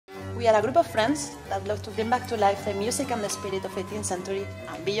We are a group of friends that love to bring back to life the music and the spirit of 18th century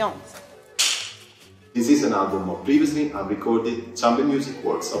and beyond. This is an album of previously unrecorded chamber music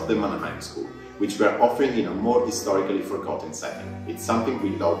works of the Mannheim School, which we are offering in a more historically forgotten setting. It's something we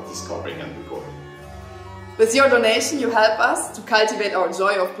love discovering and recording. With your donation you help us to cultivate our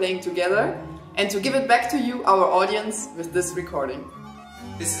joy of playing together and to give it back to you, our audience, with this recording.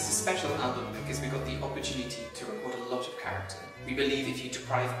 This is a special album because we got the opportunity to record a lot of character. We believe if you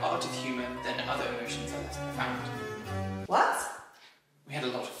deprive art of humour, then other emotions are less profound. What? We had a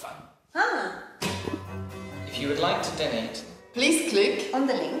lot of fun. Ah. If you would like to donate, please click on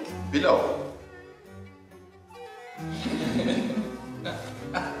the link below.